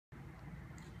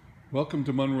Welcome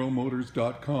to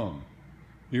MunroMotors.com.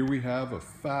 Here we have a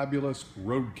fabulous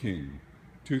Road King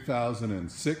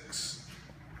 2006,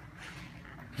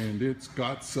 and it's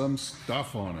got some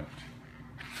stuff on it.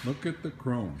 Look at the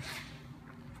chrome.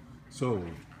 So,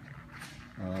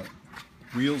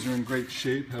 wheels are in great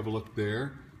shape. Have a look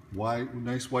there.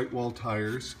 Nice white wall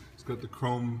tires. It's got the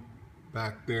chrome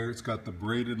back there. It's got the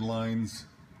braided lines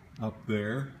up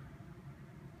there.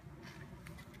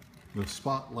 The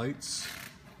spotlights.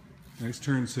 Nice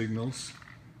turn signals,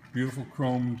 beautiful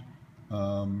chromed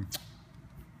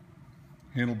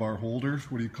handlebar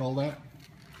holders. What do you call that?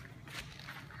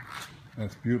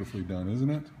 That's beautifully done,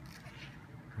 isn't it?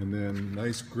 And then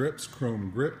nice grips,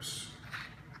 chrome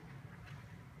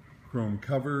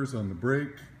covers on the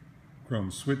brake,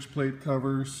 chrome switch plate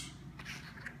covers.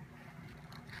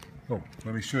 Oh,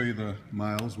 let me show you the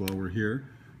miles while we're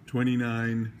here.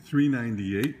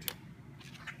 29,398.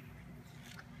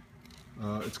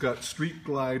 It's got street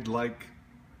glide-like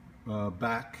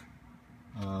back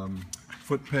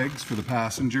foot pegs for the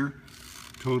passenger,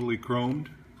 totally chromed.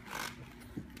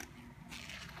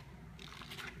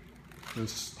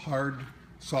 There's hard,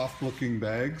 soft-looking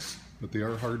bags, but they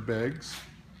are hard bags.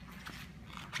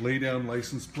 Lay-down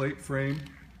license plate frame,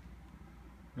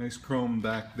 nice chrome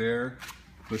back there.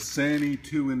 Bassani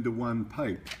 2-into-1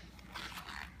 pipe.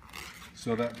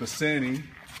 So that Bassani,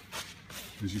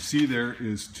 as you see there,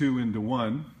 is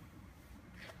 2-into-1.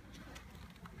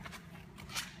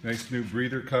 Nice new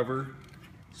breather cover,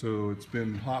 so it's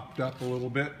been hopped up a little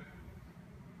bit.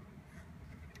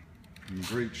 In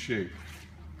great shape.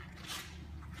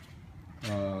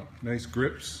 Nice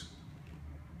grips.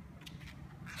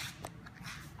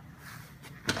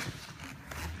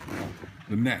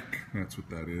 The neck, that's what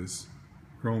that is.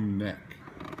 Chrome neck.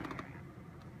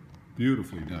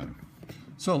 Beautifully done.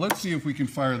 So let's see if we can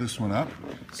fire this one up.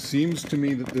 Seems to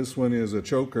me that this one is a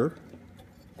choker.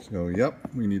 So yep,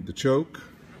 we need the choke.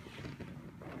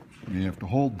 You have to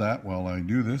hold that while I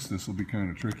do this. This will be kind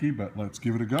of tricky, but let's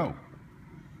give it a go.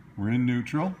 We're in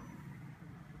neutral.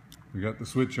 We got the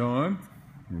switch on.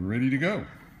 We're ready to go.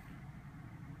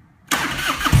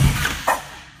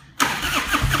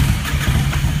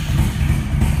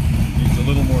 Needs a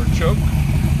little more choke.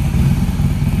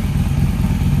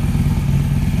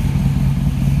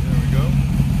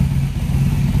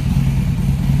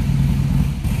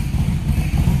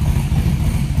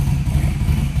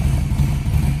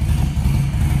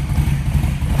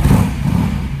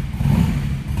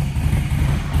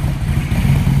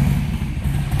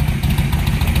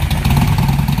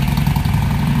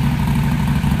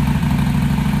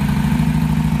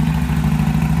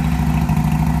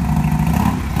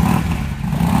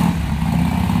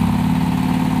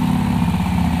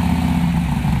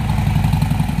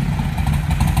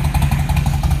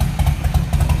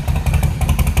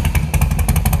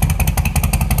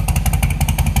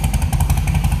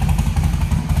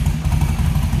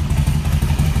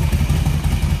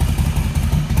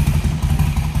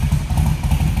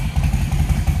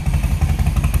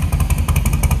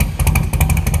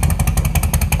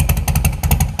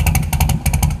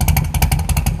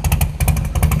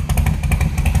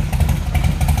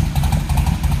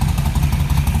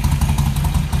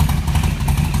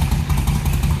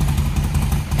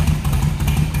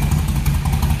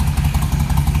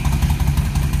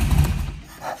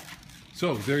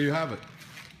 So there you have it.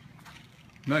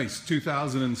 Nice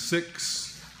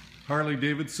 2006 Harley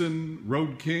Davidson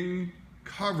Road King,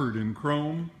 covered in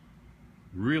chrome.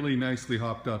 Really nicely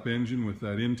hopped up engine with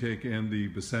that intake and the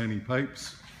Bassani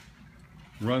pipes.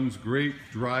 Runs great,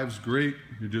 drives great.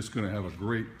 You're just going to have a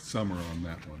great summer on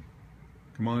that one.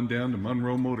 Come on down to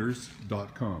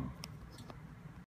MunroMotors.com.